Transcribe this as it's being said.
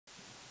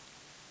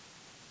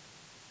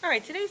All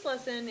right, today's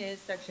lesson is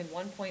section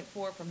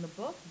 1.4 from the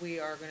book. We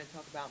are going to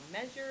talk about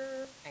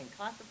measure and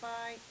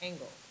classify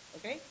angles,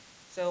 okay?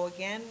 So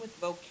again, with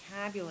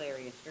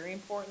vocabulary, it's very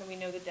important that we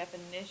know the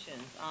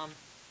definitions.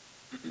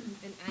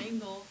 An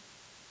angle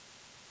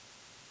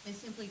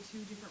is simply two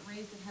different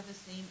rays that have the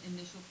same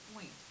initial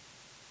point.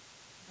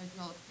 If I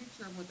draw a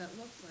picture of what that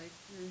looks like,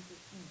 here's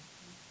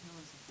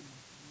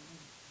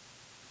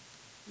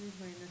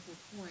my initial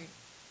point.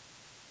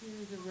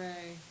 Here's a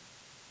ray.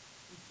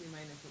 Let's see,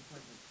 my initial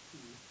point was P.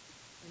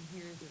 And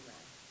here's a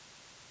ray.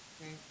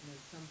 Okay, and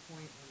at some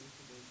point on each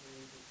of those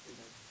rays, let's say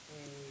that's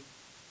A,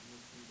 and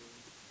this one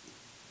goes B.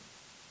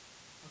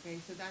 Okay,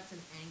 so that's an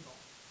angle.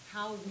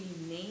 How we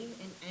name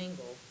an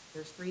angle,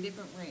 there's three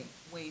different ways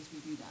we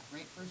do that,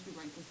 right? First, we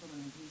write this little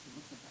notation. It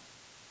looks like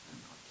I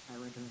don't know, a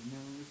carrot or a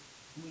nose.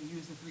 And we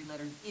use the three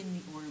letters in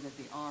the order that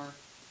they are,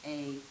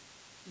 A,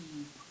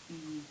 P,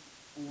 B,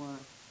 or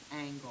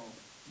angle,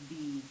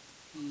 B,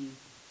 P,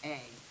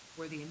 A,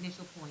 where the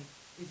initial point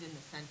is in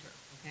the center,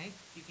 okay?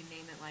 You can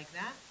name it like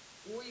that,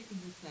 or you can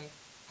just say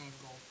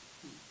angle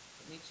P.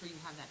 But make sure you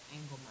have that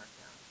angle marked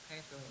down, okay?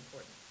 It's really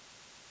important.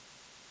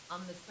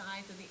 The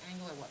sides of the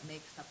angle are what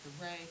makes up the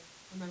ray.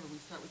 Remember,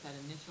 we start with that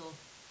initial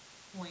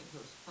point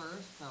goes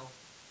first, so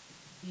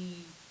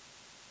B,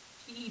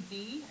 P,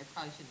 B, I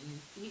probably shouldn't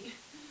use P,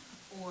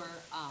 or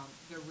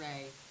the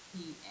ray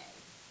PA.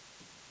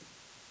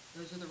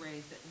 Those are the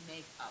rays that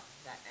make up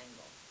that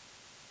angle.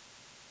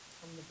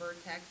 From the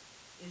vertex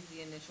is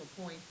the initial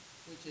point,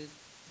 which is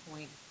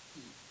point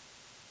P.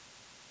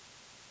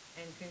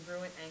 And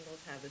congruent angles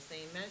have the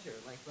same measure.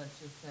 Like, let's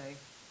just say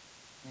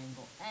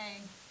angle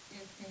A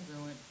is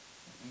congruent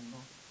to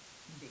angle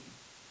B.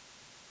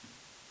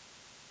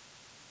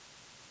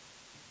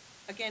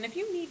 Again, if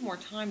you need more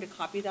time to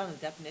copy down the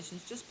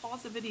definitions, just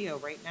pause the video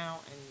right now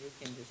and you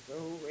can just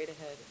go right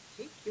ahead and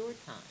take your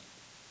time.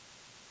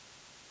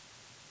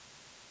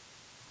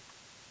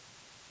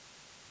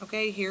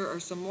 Okay, here are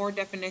some more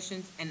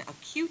definitions. An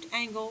acute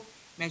angle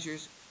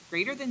measures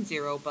greater than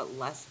 0 but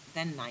less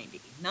than 90.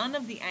 None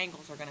of the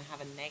angles are going to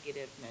have a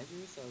negative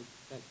measure, so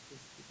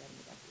just keep that in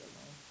the back of your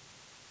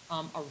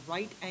mind. A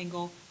right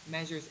angle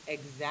measures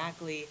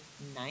exactly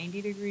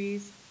 90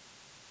 degrees.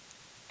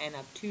 An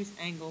obtuse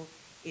angle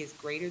is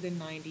greater than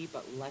 90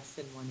 but less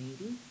than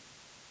 180.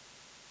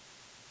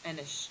 And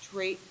a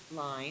straight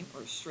line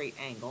or straight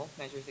angle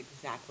measures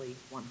exactly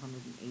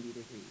 180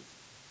 degrees.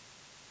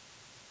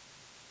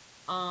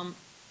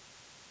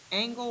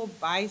 Angle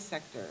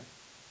bisector.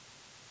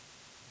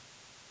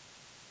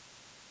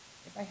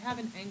 If I have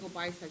an angle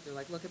bisector,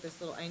 like look at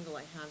this little angle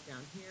I have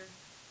down here.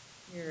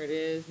 Here it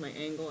is, my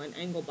angle. An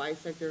angle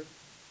bisector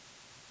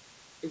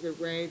is a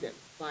ray that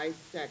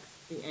bisects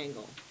the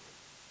angle.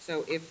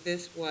 So if the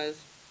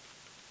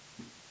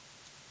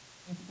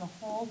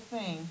whole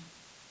thing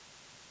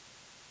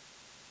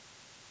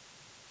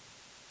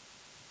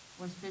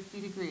was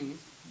 50 degrees,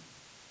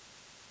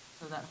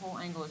 so that whole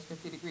angle is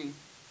 50 degrees,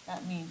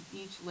 that means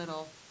each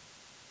little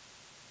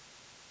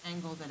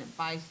angle that it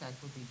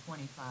bisects would be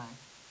 25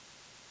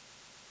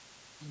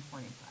 and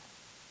 25.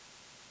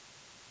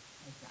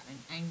 Like that. An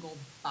angle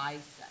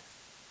bisects.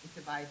 It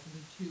divides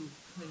into two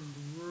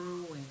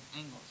congruent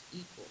angles,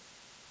 equal.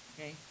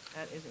 Okay,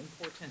 that is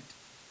important.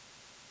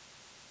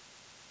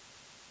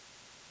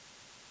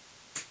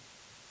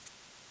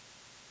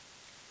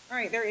 All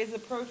right, there is a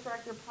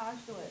protractor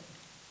postulate.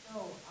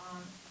 So,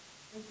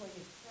 just like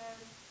it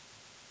says,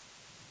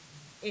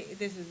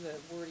 this is a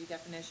wordy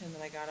definition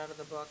that I got out of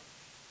the book.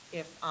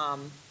 If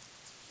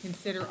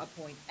consider a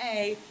point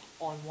A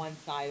on one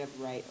side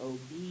of ray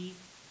OB,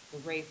 the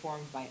ray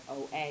formed by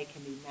OA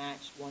can be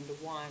matched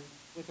 1-to-1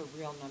 with a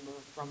real number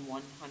from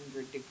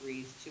 100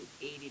 degrees to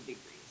 80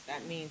 degrees.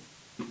 That means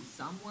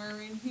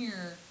somewhere in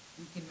here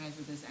we can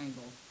measure this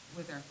angle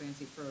with our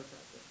fancy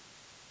protractor.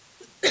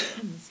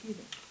 Excuse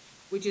me.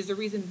 Which is the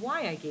reason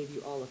why I gave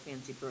you all a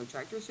fancy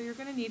protractor. So you're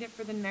going to need it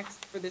for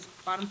this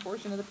bottom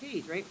portion of the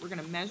page, right? We're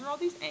going to measure all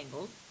these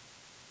angles,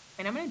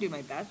 and I'm going to do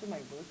my best with my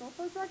virtual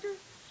protractor,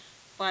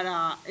 but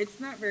it's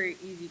not very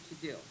easy to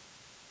do.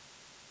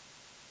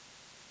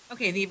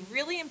 Okay, the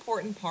really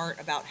important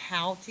part about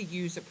how to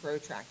use a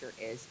protractor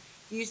is,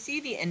 do you see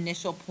the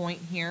initial point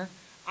here?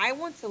 I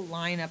want to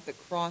line up the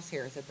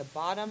crosshairs at the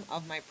bottom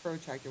of my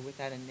protractor with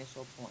that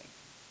initial point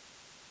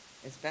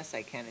as best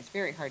I can. It's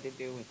very hard to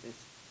do with this,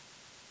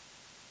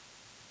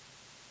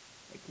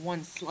 like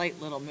one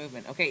slight little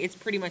movement. Okay, it's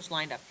pretty much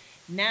lined up.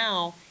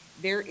 Now,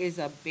 there is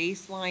a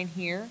baseline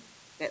here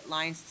that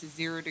lines to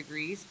 0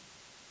 degrees.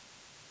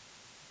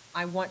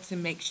 I want to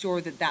make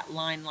sure that that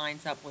line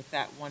lines up with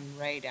that one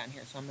ray down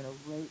here. So I'm going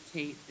to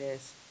rotate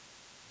this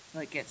so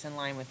it gets in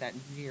line with that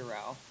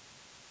 0.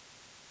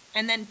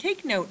 And then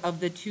take note of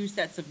the two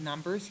sets of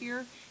numbers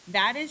here.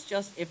 That is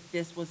just if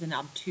this was an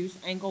obtuse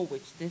angle,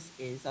 which this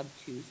is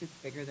obtuse. It's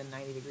bigger than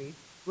 90 degrees.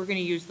 We're going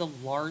to use the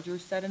larger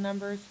set of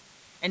numbers.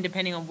 And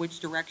depending on which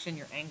direction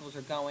your angles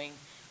are going,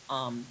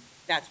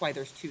 that's why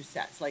there's two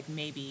sets. Like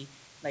maybe,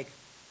 like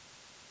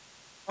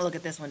look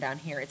at this one down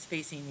here, it's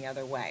facing the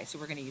other way. So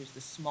we're going to use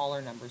the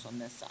smaller numbers on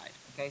this side.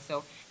 Okay,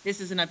 so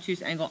this is an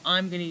obtuse angle.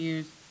 I'm going to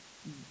use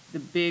the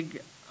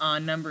big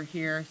number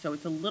here. So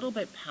it's a little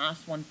bit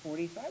past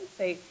 140. So I would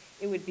say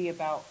it would be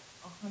about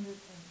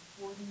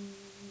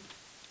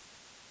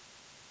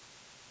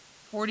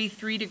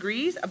 43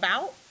 degrees,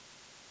 about.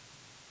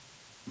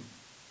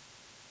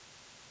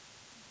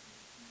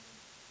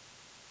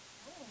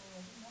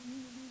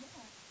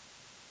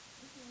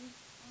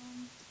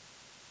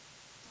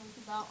 So it's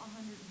about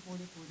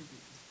 144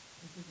 degrees.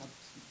 This is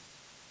obtuse.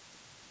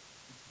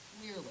 It's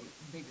clearly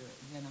bigger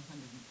than 180,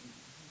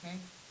 okay?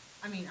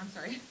 I'm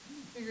sorry,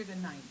 bigger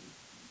than 90.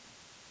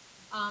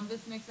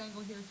 This next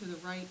angle here to the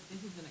right,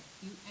 this is an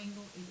acute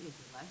angle. It is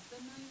less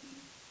than 90.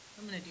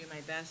 I'm going to do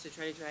my best to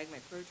try to drag my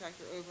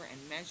protractor over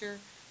and measure.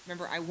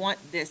 Remember, I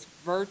want this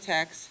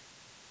vertex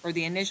or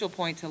the initial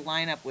point to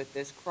line up with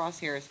this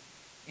crosshairs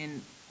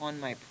on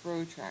my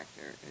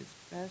protractor as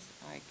best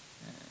I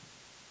can.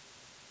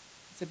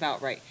 It's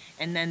about right.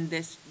 And then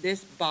this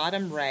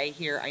bottom ray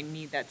here, I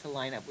need that to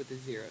line up with the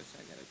 0. So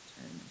I got to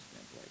turn this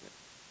bad boy. But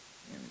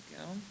there we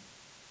go.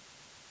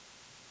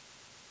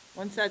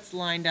 Once that's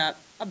lined up,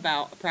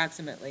 about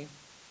approximately,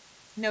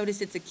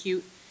 notice it's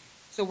acute.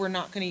 So we're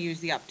not going to use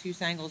the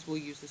obtuse angles. We'll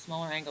use the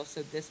smaller angles.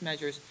 So this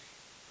measures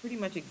pretty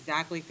much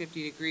exactly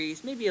 50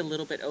 degrees, maybe a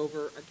little bit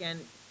over.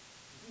 Again,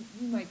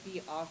 you might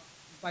be off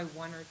by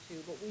 1 or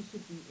 2, but we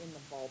should be in the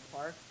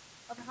ballpark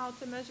of how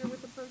to measure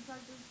with the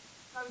protractor.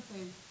 I would say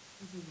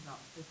this is about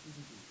 50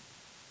 degrees.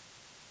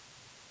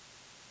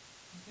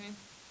 Okay.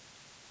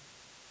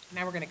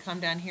 Now we're going to come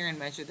down here and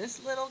measure this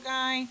little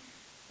guy.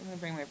 I'm going to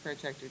bring my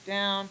protractor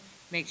down,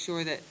 make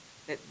sure that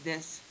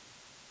this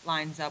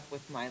lines up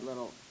with my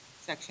little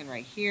section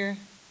right here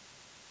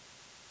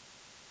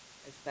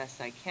as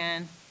best I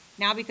can.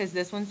 Now, because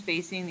this one's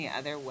facing the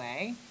other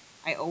way,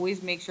 I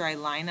always make sure I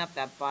line up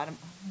that bottom.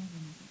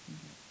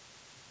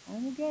 Oh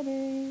my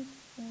goodness,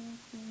 I can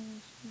get it. So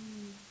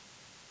close.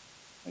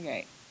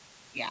 Okay.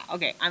 Yeah,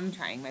 okay, I'm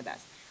trying my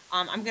best.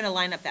 I'm going to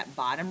line up that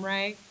bottom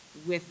ray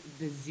with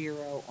the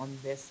 0 on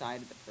this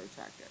side of the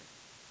protractor.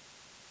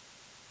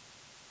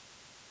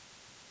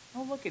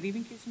 Oh, look, it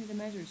even gives me the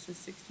measure. It says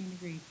 16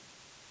 degrees.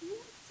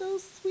 That's so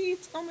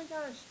sweet. Oh, my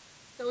gosh.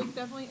 So it's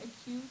definitely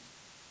acute.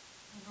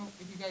 I don't know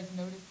if you guys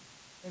noticed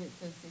that it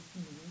says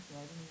 16 degrees, so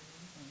I didn't even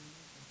notice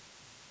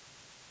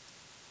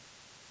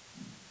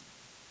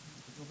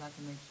that. Go back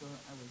and make sure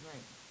I was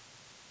right.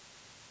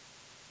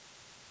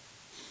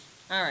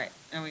 All right,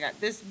 and we got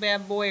this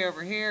bad boy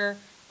over here.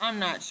 I'm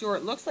not sure.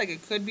 It looks like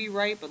it could be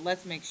right, but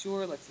let's make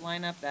sure. Let's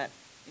line up that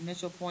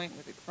initial point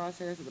with the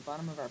crosshairs at the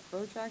bottom of our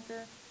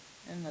protractor,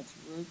 and let's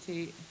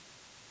rotate.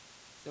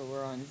 So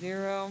we're on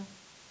 0.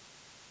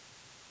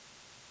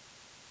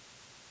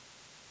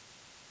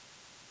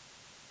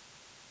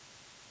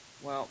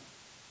 Well,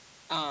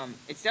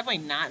 it's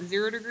definitely not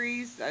 0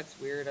 degrees. That's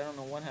weird. I don't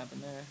know what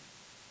happened there.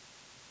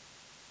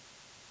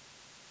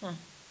 Huh.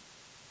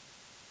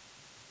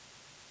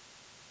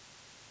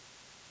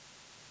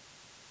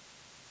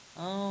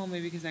 Oh,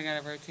 maybe because I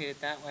gotta rotate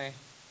it that way.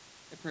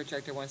 The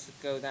protractor wants to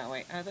go that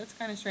way. That's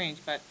kind of strange,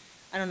 but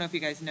I don't know if you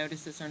guys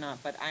noticed this or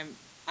not, but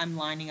I'm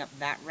lining up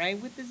that ray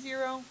with the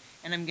 0,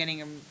 and I'm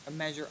getting a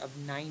measure of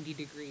 90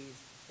 degrees.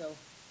 So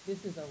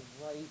this is a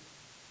right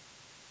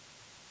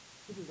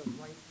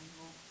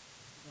angle.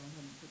 Go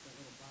ahead and put that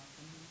little box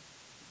in here.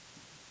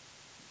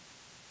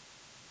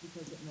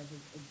 Because it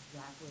measures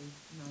exactly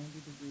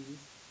 90 degrees.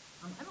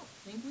 I don't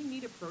think we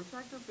need a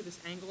protractor for this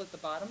angle at the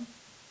bottom,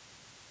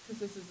 because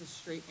this is a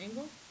straight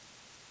angle.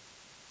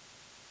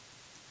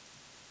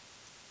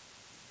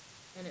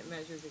 And it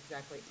measures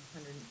exactly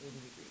 180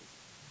 degrees.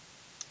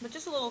 But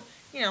just a little,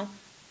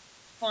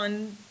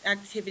 fun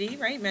activity,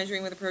 right?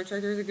 Measuring with a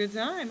protractor is a good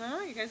time,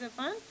 huh? You guys have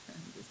fun?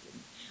 I'm just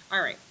kidding.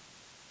 All right.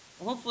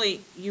 Well,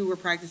 hopefully you were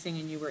practicing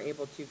and you were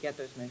able to get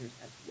those measures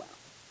as well.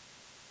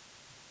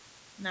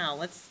 Now,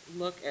 let's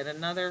look at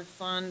another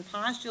fun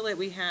postulate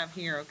we have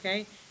here,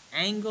 okay?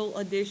 Angle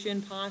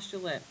addition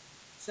postulate.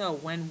 So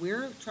when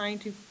we're trying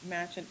to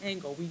match an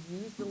angle, we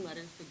use the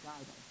letters to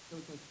guide us. So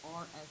it says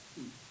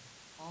RST.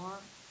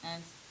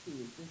 RST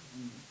is this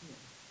angle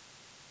here.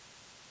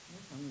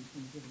 This one, I'm just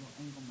going to give a little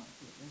angle mark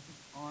here. This is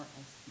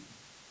RST.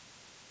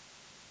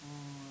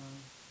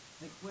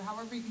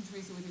 However you can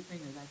trace it with your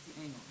finger, that's the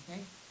angle,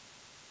 okay?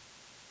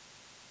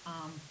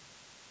 I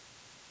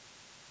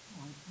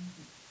think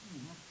it's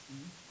T, not T.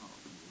 Oh,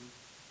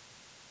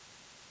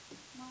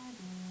 my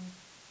bad.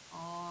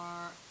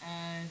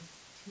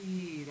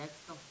 RST. That's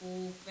the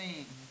whole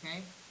thing,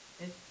 okay?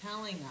 It's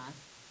telling us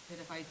that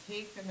if I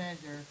take the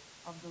measure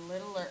of the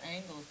littler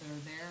angles that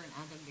are there and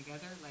add them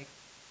together, like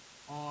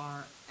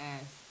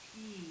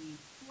RST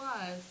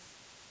plus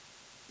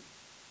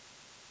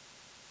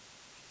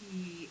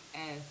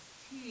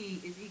PST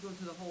is equal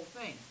to the whole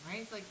thing,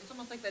 right? It's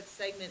almost like that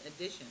segment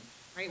addition,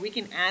 right? We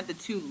can add the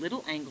two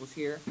little angles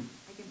here.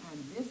 I can add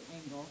this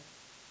angle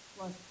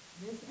plus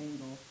this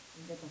angle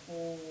and get the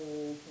whole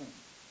thing.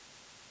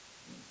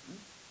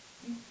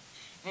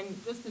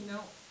 And just to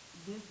note,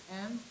 this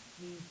M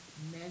means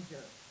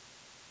measure.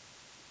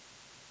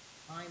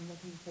 I'm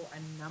looking for a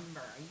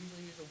number. I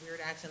usually use a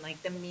weird accent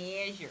like the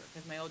measure,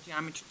 because my old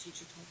geometry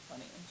teacher talked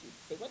funny, and she'd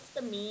say, "What's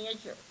the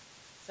measure?"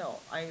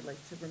 So I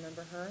like to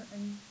remember her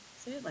and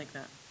say it like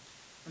that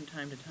from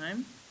time to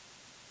time.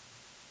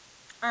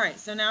 All right,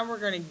 so now we're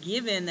going to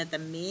give in that the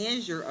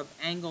measure of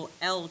angle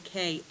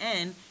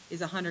LKN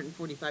is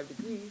 145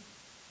 degrees.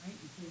 Right,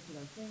 we trace with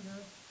our finger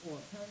or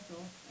a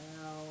pencil,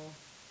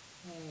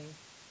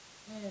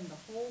 LKN. The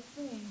whole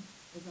thing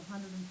is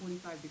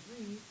 145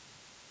 degrees.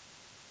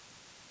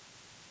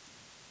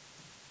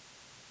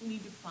 We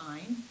need to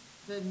find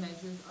the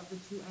measures of the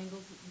two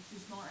angles, the two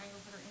smaller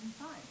angles that are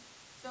inside.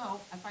 So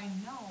if I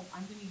know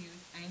I'm going to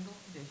use angle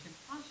addition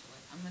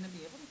postulate, I'm going to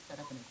be able to set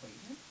up an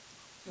equation.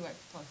 2x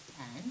plus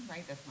 10,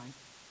 right? That's my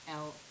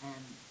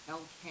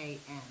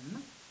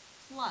LKM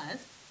plus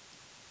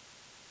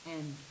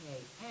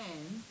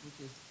NKN, which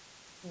is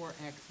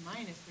 4x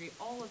minus 3.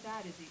 All of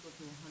that is equal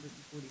to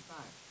 145.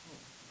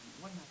 Oh,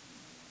 what happened?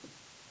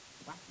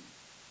 Wacky.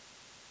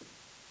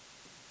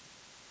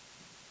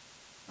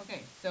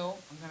 Okay, so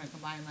I'm going to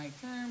combine like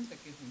terms.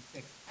 That gives me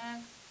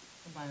 6x.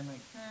 Combine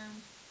like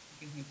terms.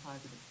 That gives me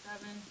positive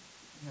 7.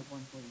 We have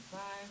 145.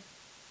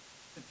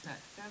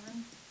 Subtract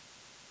 7.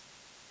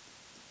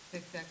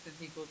 6x is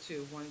equal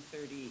to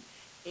 138, I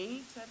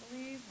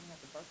believe. I'm going to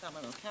have to bust out my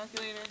little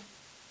calculator.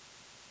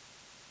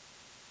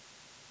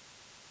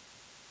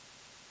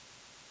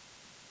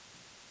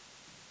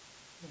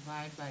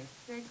 Divide by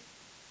 6.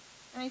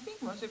 And I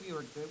think most of you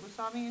are good with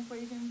solving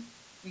equations.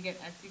 We get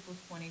x equals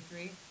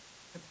 23.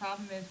 The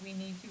problem is we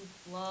need to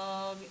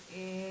plug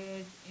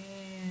it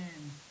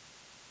in.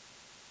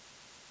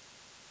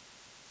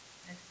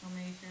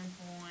 Exclamation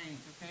point,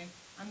 okay?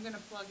 I'm going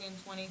to plug in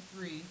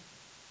 23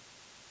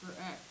 for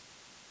x.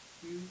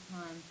 2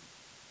 times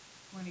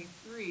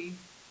 23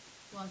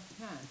 plus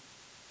 10.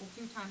 Well,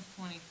 2 times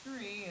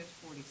 23 is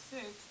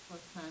 46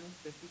 plus 10 is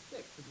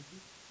 56. So this is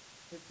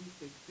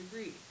 56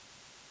 degrees.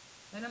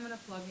 Then I'm going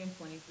to plug in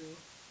 23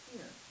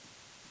 here.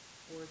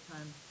 4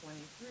 times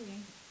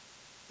 23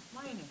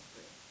 minus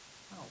 3.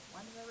 Oh,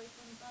 why did I write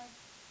 25?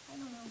 I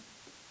don't know.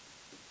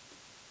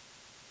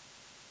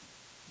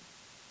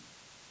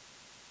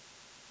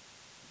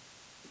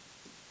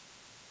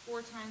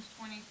 Four times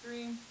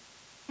 23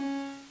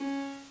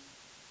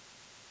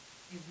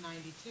 is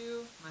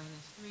 92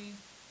 minus 3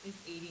 is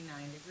 89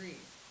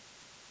 degrees.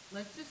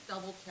 Let's just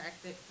double check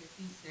that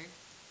 56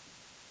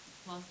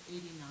 plus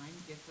 89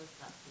 gives us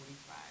that 45.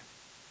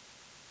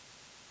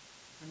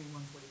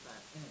 145,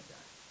 and it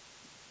does.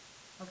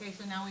 Okay,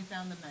 so now we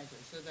found the measure.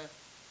 So the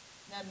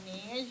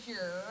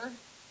measure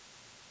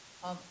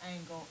of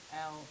angle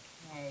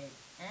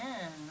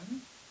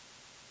LKM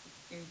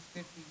is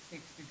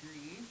 56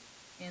 degrees,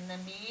 and the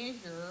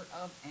measure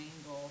of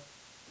angle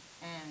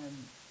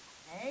MKN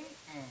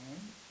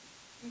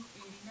is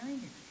 89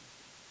 degrees.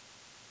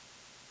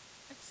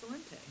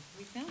 Excellente.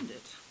 We found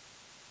it.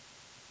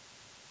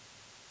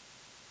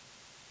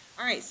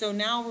 All right, so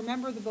now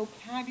remember the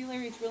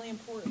vocabulary. It's really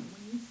important.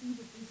 When you see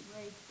that this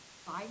ray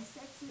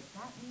bisects it,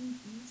 that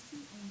means these two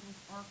angles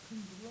are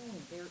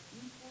congruent. They're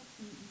equal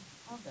to each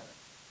other.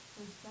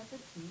 So set the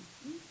two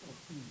equal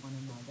to one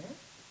another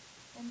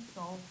and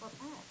solve for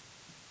x.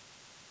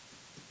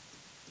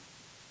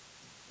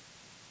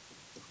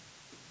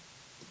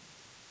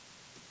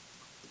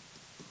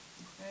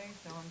 Okay,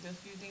 so I'm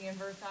just using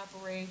inverse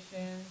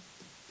operations.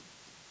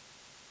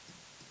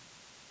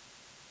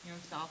 You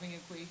know, solving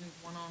equations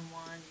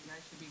one-on-one. You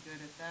guys should be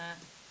good at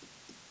that.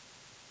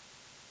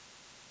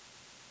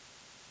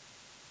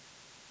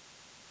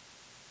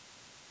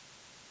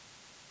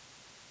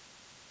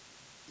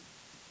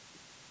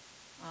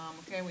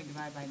 Okay, we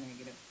divide by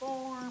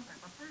 -4.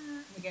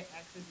 We get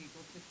x is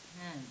equal to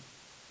 10.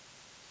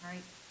 All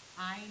right,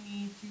 I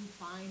need to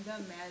find the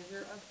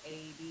measure of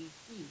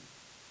ABC.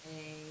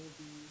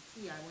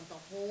 ABC, I want the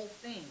whole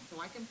thing.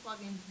 So I can plug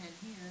in 10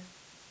 here.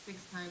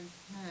 6 times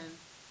 10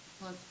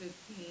 plus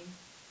 15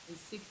 is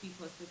 60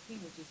 plus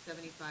 15, which is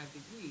 75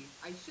 degrees.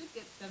 I should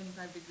get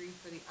 75 degrees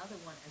for the other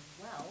one as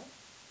well.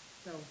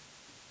 So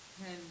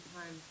 10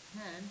 times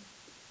 10,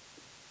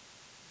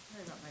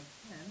 sorry about my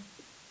 10,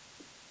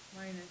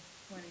 minus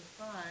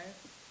 25.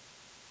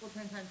 Well,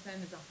 10 times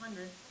 10 is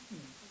 100.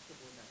 What's the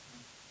word that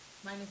time?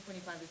 Minus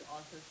 25 is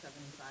also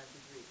 75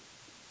 degrees.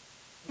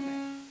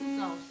 Okay,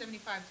 so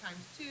 75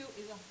 times 2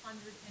 is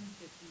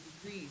 150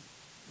 degrees.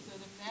 So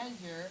the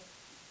measure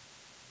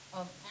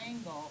of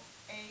angle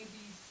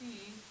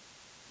ABC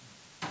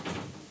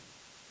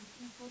is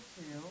equal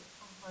to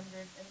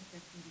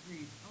 150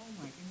 degrees. Oh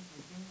my goodness, I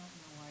do not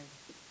know why.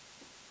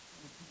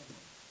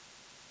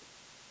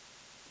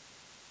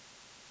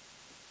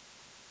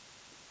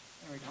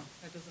 There we go.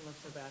 That doesn't look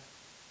so bad.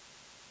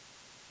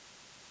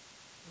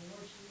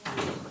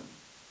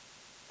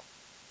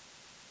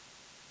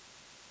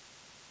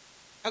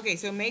 Okay,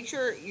 so make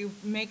sure you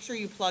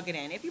plug it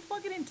in. If you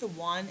plug it into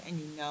 1 and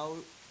you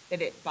know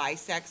that it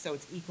bisects, so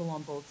it's equal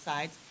on both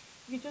sides,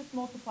 you just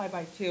multiply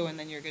by 2 and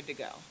then you're good to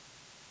go.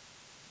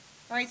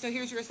 All right, so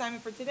here's your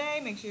assignment for today.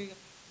 Make sure you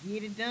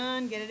get it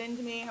done, get it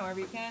into me however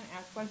you can.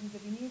 Ask questions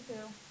if you need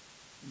to.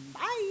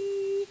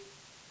 Bye.